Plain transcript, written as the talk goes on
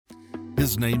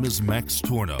His name is Max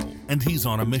Tornow, and he's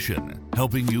on a mission,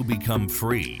 helping you become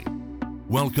free.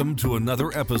 Welcome to another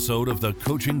episode of the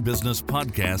Coaching Business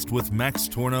Podcast with Max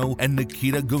Tornow and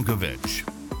Nikita Gunkovic.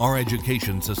 Our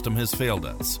education system has failed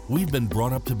us. We've been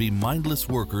brought up to be mindless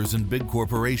workers in big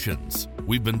corporations.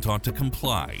 We've been taught to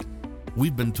comply.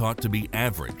 We've been taught to be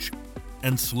average.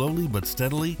 And slowly but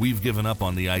steadily, we've given up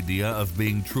on the idea of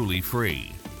being truly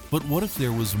free. But what if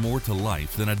there was more to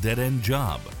life than a dead-end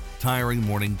job, tiring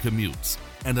morning commutes,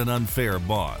 and an unfair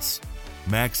boss?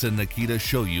 Max and Nikita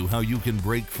show you how you can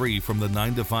break free from the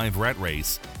 9-to-5 rat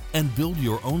race and build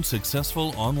your own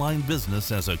successful online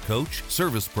business as a coach,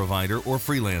 service provider, or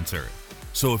freelancer.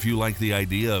 So if you like the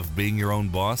idea of being your own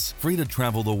boss, free to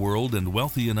travel the world, and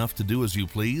wealthy enough to do as you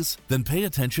please, then pay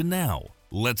attention now.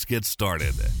 Let's get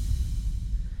started.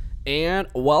 And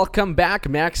welcome back.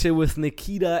 Max here with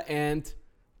Nikita, and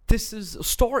this is a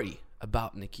story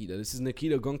about Nikita. This is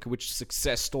Nikita Gunkowic's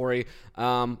success story.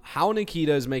 How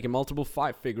Nikita is making multiple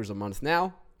 5 figures a month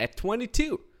now at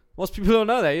 22. Most people don't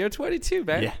know that. You're 22,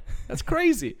 man. Yeah. That's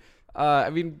crazy. I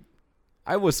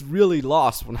was really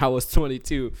lost when I was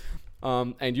 22.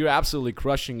 And you're absolutely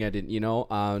crushing at it, you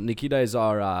know. Nikita is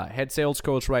our head sales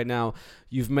coach right now.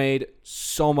 You've made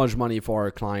so much money for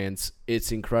our clients.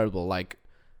 It's incredible. Like,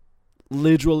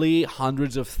 literally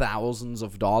hundreds of thousands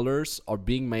of dollars are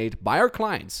being made by our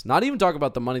clients. Not even talk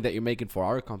about the money that you're making for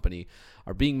our company,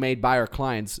 are being made by our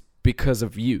clients because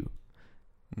of you.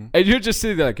 And you're just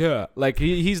sitting there like, yeah. Like,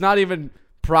 he's not even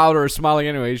proud or smiling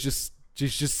anyway. He's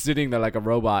just sitting there like a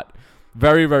robot.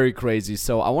 Very, very crazy.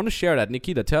 So I want to share that.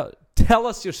 Nikita, tell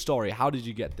us your story. How did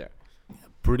you get there?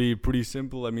 Pretty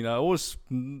simple. I mean, I always,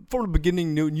 from the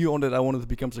beginning, knew on that I wanted to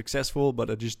become successful,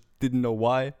 but I just didn't know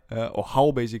why or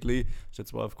how, basically. So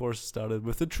that's why, of course, started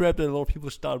with the trap that a lot of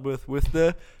people start with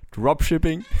the drop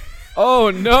shipping. Oh,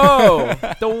 no.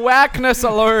 The whackness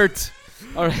alert.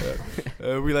 All right.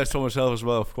 Realized for myself as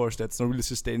well, of course, that's not really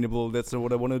sustainable. That's not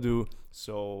what I want to do.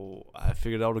 So I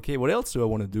figured out, okay, what else do I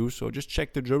want to do? So just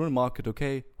check the German market.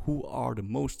 Okay, who are the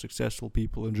most successful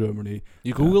people in Germany?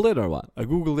 You Googled it or what? I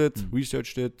Googled it,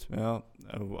 researched it,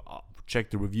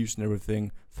 checked the reviews and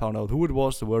everything, found out who it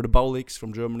was. There were the Bauliks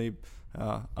from Germany,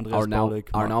 Andreas Baulik.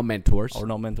 Are now mentors. Our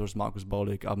now mentors, Markus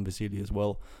Baulik, Abend Vasili as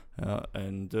well.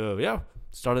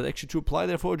 Started actually to apply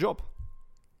there for a job.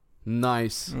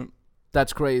 Nice.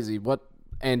 That's crazy. What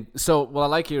I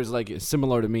like here is, like,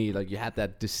 similar to me. Like, you had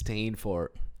that disdain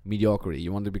for mediocrity.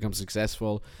 You wanted to become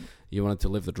successful. You wanted to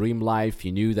live the dream life.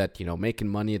 You knew that, making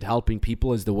money and helping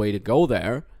people is the way to go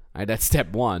there. Right? That's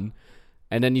step one.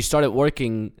 And then you started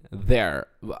working there.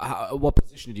 What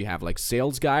position did you have? Like,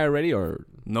 sales guy already, or?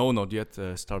 No, not yet.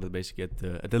 Started basically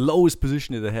at the lowest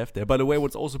position that I have there. By the way,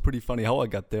 what's also pretty funny, how I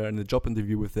got there in the job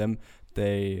interview with them,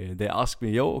 they asked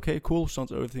me, yo, okay, cool,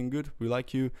 sounds everything good, we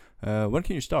like you. When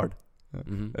can you start?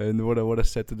 And what I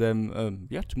said to them,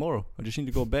 tomorrow. I just need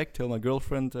to go back, tell my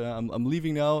girlfriend I'm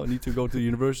leaving now. I need to go to the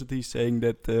university, saying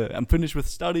that I'm finished with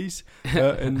studies,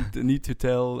 and need to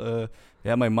tell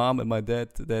my mom and my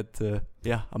dad that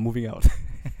I'm moving out.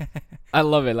 I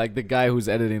love it. Like, the guy who's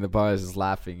editing the bars is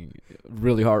laughing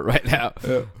really hard right now.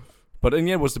 But in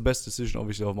the end, it was the best decision,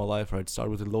 obviously, of my life. Right,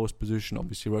 started with the lowest position,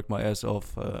 obviously worked my ass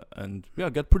off, and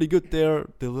got pretty good there.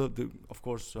 They of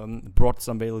course, brought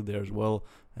some value there as well,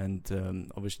 and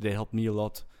obviously they helped me a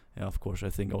lot. Yeah, of course, I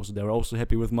think also they were also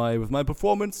happy with my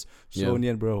performance. So in the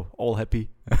end, bro, all happy.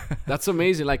 That's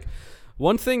amazing. Like,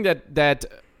 one thing that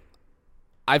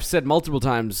I've said multiple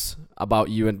times about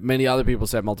you, and many other people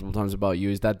said multiple times about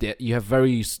you, is that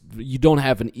you don't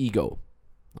have an ego.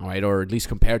 All right, or at least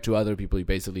compared to other people, you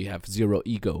basically have zero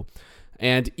ego.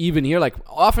 And even here, like,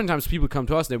 oftentimes people come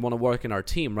to us, they want to work in our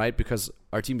team, right? Because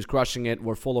our team is crushing it.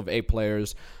 We're full of A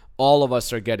players. All of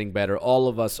us are getting better. All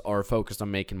of us are focused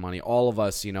on making money. All of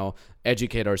us,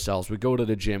 educate ourselves. We go to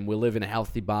the gym. We live in a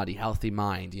healthy body, healthy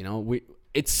mind.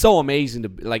 It's so amazing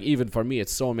to, like, even for me,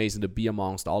 it's so amazing to be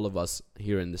amongst all of us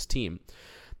here in this team.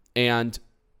 And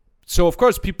so, of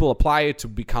course, people apply it to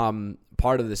become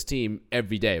part of this team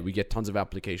every day. We get tons of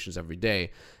applications every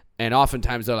day. And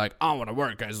oftentimes they're like, I want to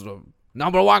work as the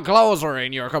number one closer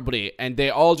in your company. And they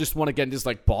all just want to get in this,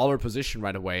 like, baller position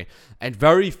right away. And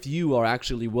very few are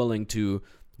actually willing to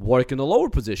work in a lower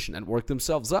position and work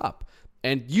themselves up.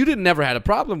 And you never had a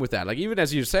problem with that. Like, even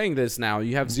as you're saying this now,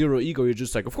 you have zero ego. You're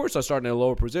just like, of course I started in a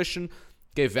lower position,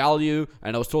 gave value,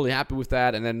 and I was totally happy with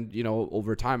that. And then,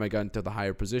 over time I got into the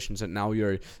higher positions, and now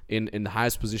you're in the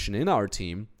highest position in our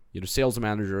team. You're the sales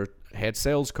manager, head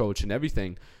sales coach, and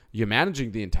everything. You're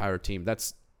managing the entire team.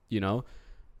 That's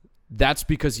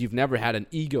because you've never had an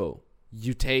ego.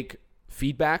 You take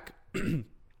feedback, you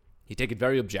take it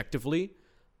very objectively,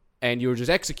 and you're just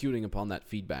executing upon that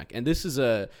feedback. And this is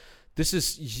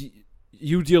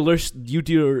you, dear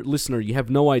listener, you have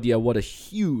no idea what a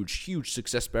huge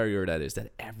success barrier that is,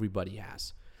 that everybody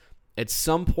has. At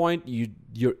some point,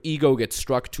 your ego gets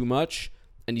struck too much,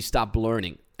 and you stop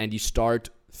learning, and you start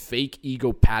fake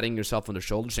ego patting yourself on the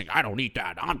shoulder, saying, I don't need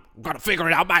that, I'm gonna figure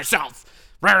it out myself.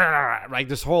 Like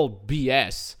this whole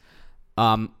BS.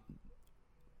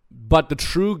 But the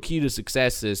true key to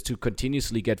success is to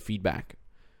continuously get feedback,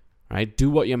 right? Do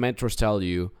what your mentors tell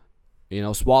you,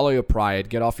 swallow your pride,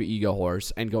 get off your ego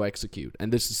horse, and go execute.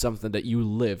 And this is something that you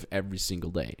live every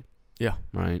single day. Yeah,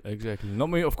 right. Exactly.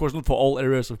 Of course, not for all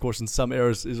areas. Of course, in some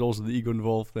areas is also the ego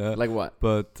involved. Like what?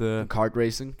 But kart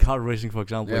racing. Kart racing, for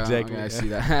example. Yeah, exactly. Okay, I see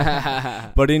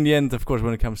that. But in the end, of course,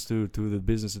 when it comes to the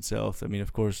business itself, I mean,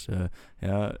 of course,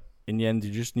 in the end,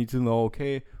 you just need to know,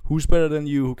 okay, who's better than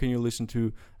you? Who can you listen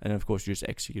to? And of course, you just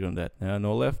execute on that.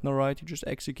 No left, no right. You just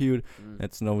execute.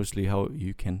 That's obviously how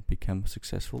you can become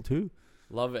successful too.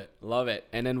 Love it.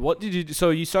 And then what did you do?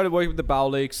 So you started working with the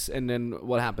Bauliks, and then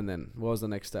what happened then? What was the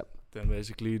next step? Then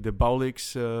basically the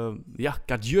Bauliks,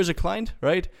 got you as a client,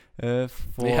 right?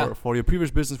 For your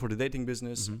previous business, for the dating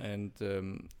business, and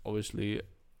obviously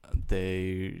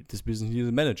this business needed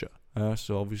a manager.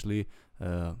 So obviously,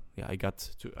 I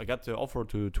got the offer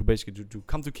to basically to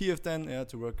come to Kiev then,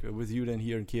 to work with you then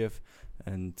here in Kiev,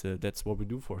 and that's what we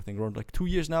do for I think around like 2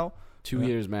 years now. 2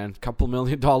 years, man. $2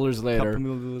 million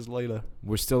later.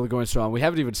 We're still going strong. We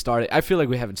haven't even started. I feel like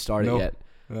we haven't started yet.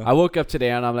 Yeah. I woke up today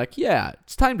and I'm like, yeah,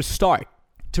 it's time to start.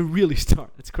 To really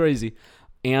start. It's crazy.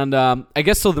 And I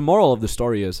guess so the moral of the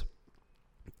story is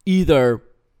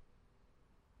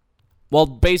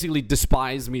basically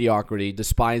despise mediocrity,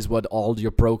 despise what all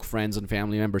your broke friends and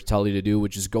family members tell you to do,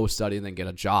 which is go study and then get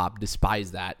a job.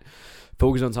 Despise that.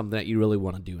 Focus on something that you really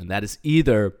want to do. And that is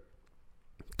either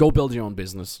go build your own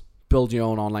business, build your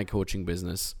own online coaching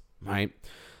business, right?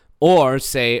 Or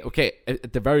say, okay,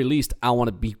 at the very least, I want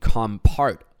to become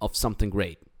part of something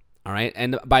great, all right?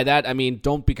 And by that, I mean,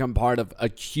 don't become part of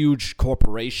a huge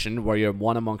corporation where you're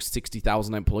one amongst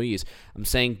 60,000 employees. I'm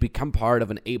saying become part of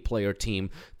an A-player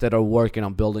team that are working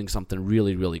on building something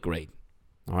really, really great,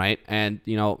 all right? And,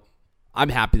 I'm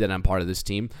happy that I'm part of this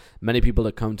team. Many people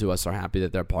that come to us are happy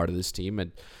that they're part of this team,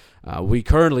 and we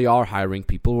currently are hiring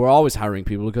people. We're always hiring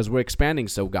people because we're expanding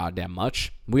so goddamn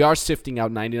much. We are sifting out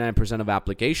 99% of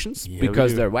applications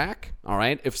because they're whack. All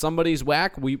right. If somebody's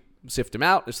whack, we sift them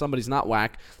out. If somebody's not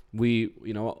whack, we,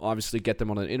 obviously get them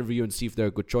on an interview and see if they're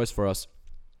a good choice for us.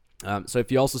 So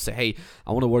if you also say, hey,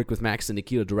 I want to work with Max and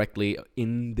Nikita directly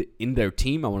in their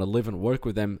team, I want to live and work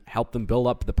with them, help them build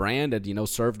up the brand and,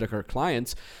 serve their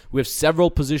clients, we have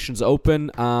several positions open.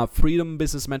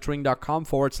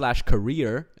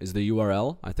 freedombusinessmentoring.com/career is the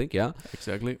URL, I think, yeah.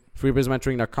 Exactly.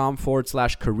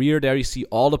 freedombusinessmentoring.com/career. There you see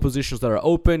all the positions that are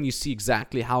open. You see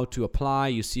exactly how to apply.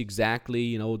 You see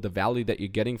exactly, the value that you're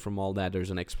getting from all that. There's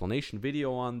an explanation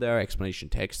video on there, explanation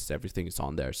texts, everything is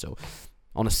on there. So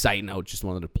on a side note, just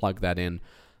wanted to plug that in.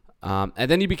 And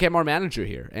then you became our manager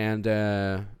here. And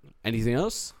anything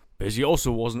else? Basically,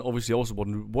 wasn't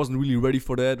really ready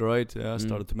for that, right?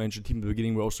 Started to mention team at the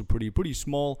beginning. We're also pretty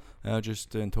small,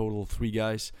 just in total 3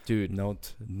 guys. Dude,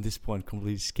 not at this point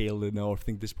completely scaled it now. I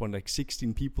think at this point like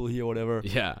 16 people here, whatever.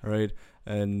 Yeah, right.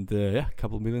 And a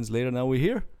couple millions later, now we're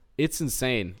here. It's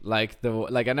insane. I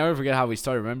never forget how we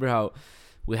started. Remember how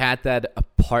we had that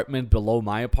apartment below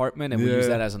my apartment, and we used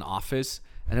that as an office.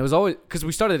 And it was always because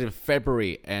we started in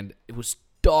February, and it was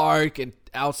dark, and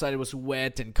outside it was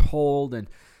wet and cold, and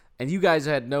you guys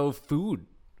had no food.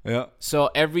 Yeah. So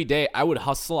every day I would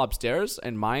hustle upstairs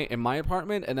in my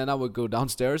apartment, and then I would go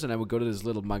downstairs and I would go to this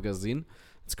little magazine.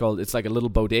 It's like a little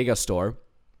bodega store,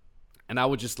 and I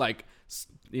would just try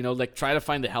to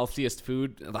find the healthiest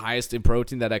food, the highest in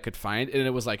protein that I could find, and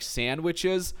it was like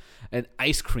sandwiches and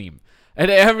ice cream. And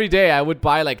every day I would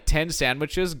buy like 10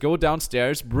 sandwiches, go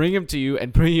downstairs, bring them to you,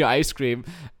 and bring you ice cream.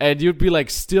 And you'd be like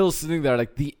still sitting there.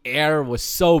 Like the air was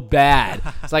so bad.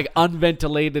 It's like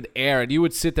unventilated air. And you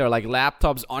would sit there like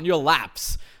laptops on your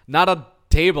laps, not a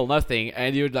table, nothing.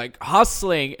 And you'd like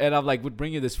hustling. And I'm like, would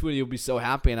bring you this food. You'll be so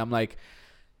happy. And I'm like,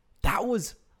 that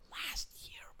was last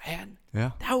year, man.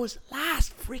 Yeah. That was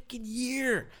last freaking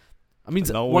year. I mean,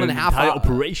 now 1.5 hour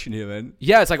operation here, man.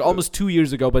 Yeah, it's like almost 2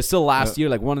 years ago, but still last year,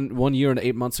 like 1 year and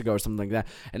 8 months ago or something like that.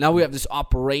 And now we have this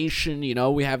operation,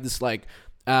 we have this we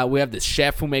have this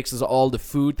chef who makes us all the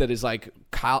food that is like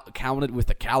counted with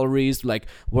the calories. Like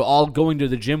we're all going to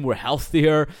the gym, we're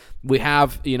healthier. We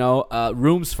have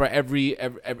rooms for every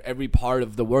part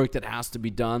of the work that has to be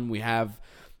done. We have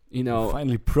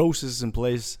finally processes in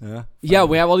place. Yeah,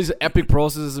 we have all these epic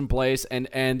processes in place, and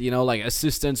like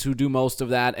assistants who do most of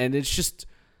that, and it's just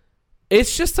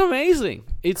amazing.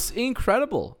 It's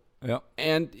incredible. Yeah.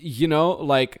 And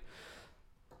like,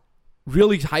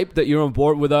 really hyped that you're on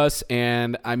board with us,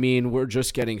 and I mean, we're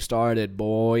just getting started,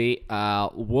 boy.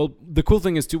 Well, the cool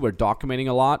thing is too, we're documenting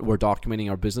a lot. We're documenting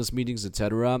our business meetings,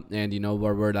 etc., and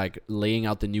where we're like laying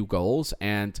out the new goals,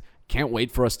 and can't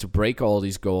wait for us to break all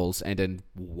these goals and then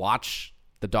watch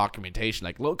the documentation.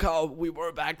 Like, look how we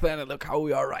were back then, and look how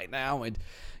we are right now, and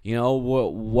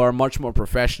we're much more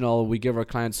professional. We give our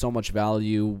clients so much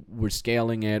value. We're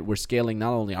scaling it. We're scaling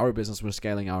not only our business, we're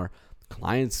scaling our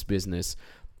clients' business.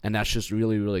 And that's just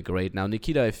really, really great. Now,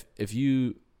 Nikita,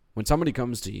 when somebody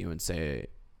comes to you and say,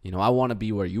 I want to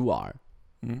be where you are,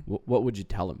 what would you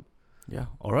tell them? Yeah,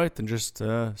 all right, then just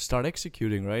start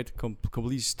executing, right?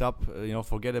 Completely stop,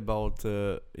 forget about,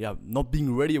 not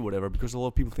being ready or whatever, because a lot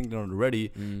of people think they're not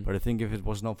ready. But I think if it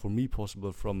was not for me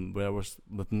possible, from where I was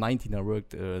with 19, I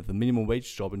worked the minimum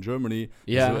wage job in Germany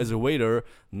as a waiter.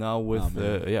 Now with,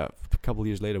 a couple of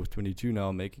years later with 22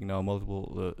 now, making now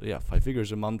multiple, 5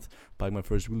 figures a month, buying my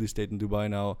first real estate in Dubai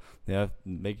now,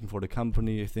 making for the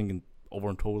company, I think over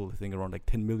in total, I think around like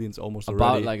 10 millions almost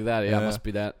about already. Like that, must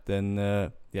be that. Then,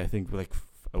 I think like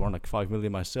around like 5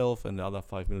 million myself, and the other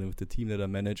 5 million with the team that I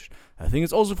managed. I think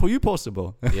it's also for you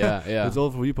possible. Yeah. It's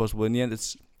all for you possible. In the end,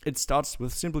 it starts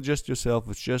with simply just yourself.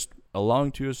 It's just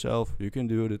allowing to yourself, you can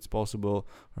do it, it's possible,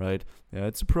 right? Yeah,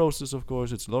 it's a process, of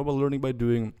course. It's a lot about learning by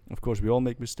doing. Of course, we all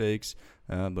make mistakes,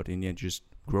 but in the end, just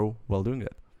grow while doing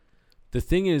that. The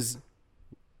thing is,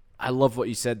 I love what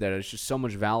you said there. There's just so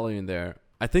much value in there.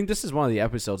 I think this is one of the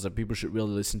episodes that people should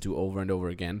really listen to over and over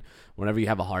again whenever you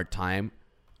have a hard time.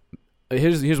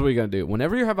 Here's what you're going to do.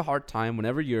 Whenever you have a hard time,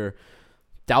 whenever you're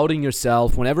doubting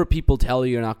yourself, whenever people tell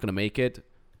you you're not going to make it,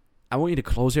 I want you to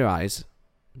close your eyes,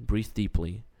 breathe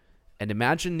deeply, and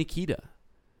imagine Nikita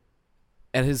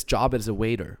at his job as a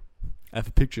waiter. I have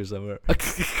a picture somewhere.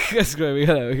 That's great. We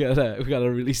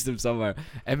gotta release them somewhere.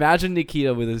 Imagine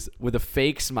Nikita with a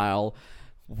fake smile,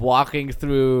 walking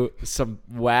through some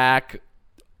whack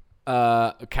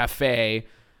cafe,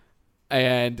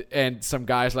 and some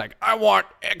guy's like, I want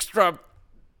extra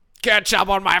ketchup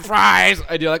on my fries,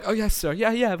 and you're like, oh yes sir,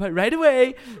 yeah, but right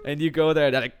away. And you go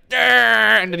there, they're like,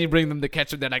 and then you bring them the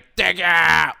ketchup, they're like,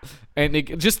 yeah, and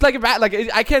it, just like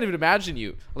I can't even imagine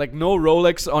you, like, no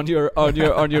Rolex on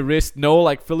your wrist, no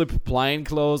like Philip Plein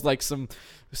clothes, like some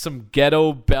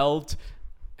ghetto belt.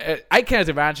 I can't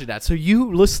imagine that. So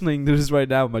you listening to this right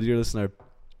now, my dear listener,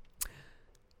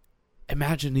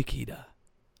 imagine Nikita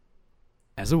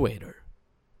as a waiter,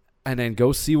 and then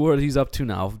go see what he's up to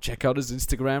now. Check out his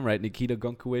Instagram, right? Nikita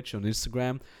Gunkovic on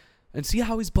Instagram, and see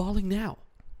how he's balling now.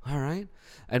 All right?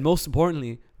 And most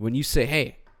importantly, when you say,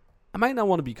 hey, I might not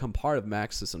want to become part of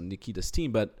Max's and Nikita's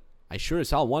team, but I sure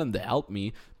as hell want them to help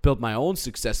me build my own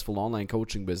successful online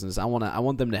coaching business. I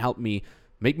want them to help me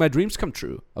make my dreams come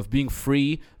true of being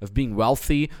free, of being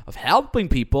wealthy, of helping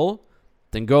people.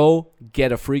 Then go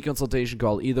get a free consultation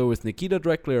call, either with Nikita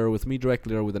directly or with me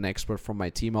directly or with an expert from my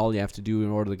team. All you have to do in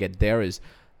order to get there is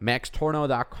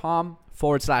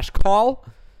maxtornow.com/call.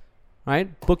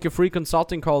 Right? Book your free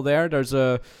consulting call there. There's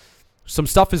some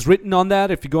stuff is written on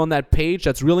that. If you go on that page,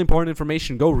 that's really important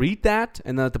information. Go read that.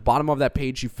 And then at the bottom of that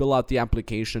page, you fill out the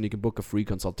application. You can book a free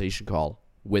consultation call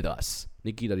with us.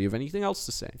 Nikita, do you have anything else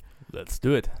to say? Let's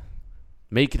do it.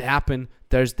 Make it happen.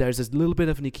 There's a little bit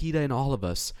of Nikita in all of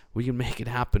us. We can make it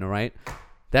happen, all right?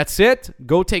 That's it.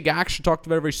 Go take action. Talk to you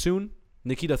very, very soon.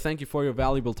 Nikita, thank you for your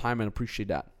valuable time and appreciate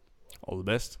that. All the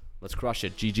best. Let's crush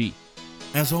it. GG.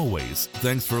 As always,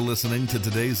 thanks for listening to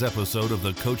today's episode of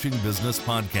the Coaching Business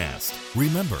Podcast.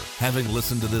 Remember, having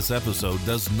listened to this episode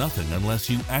does nothing unless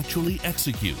you actually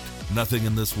execute. Nothing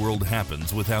in this world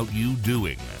happens without you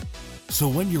doing. So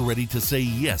when you're ready to say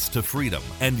yes to freedom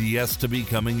and yes to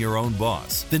becoming your own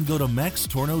boss, then go to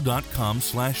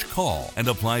maxtornow.com/call and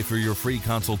apply for your free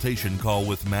consultation call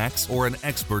with Max or an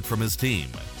expert from his team.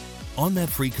 On that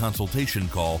free consultation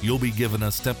call, you'll be given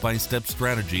a step-by-step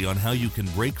strategy on how you can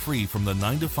break free from the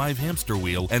 9-to-5 hamster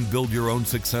wheel and build your own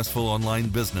successful online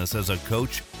business as a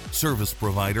coach, service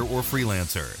provider, or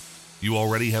freelancer. You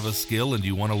already have a skill and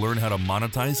you want to learn how to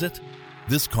monetize it?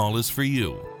 This call is for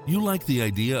you. You like the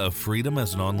idea of freedom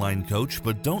as an online coach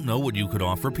but don't know what you could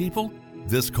offer people?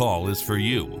 This call is for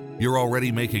you. You're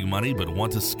already making money but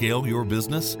want to scale your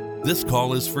business? This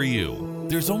call is for you.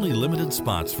 There's only limited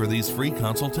spots for these free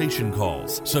consultation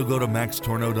calls, so go to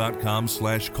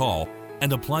maxtornow.com/call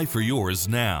and apply for yours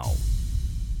now.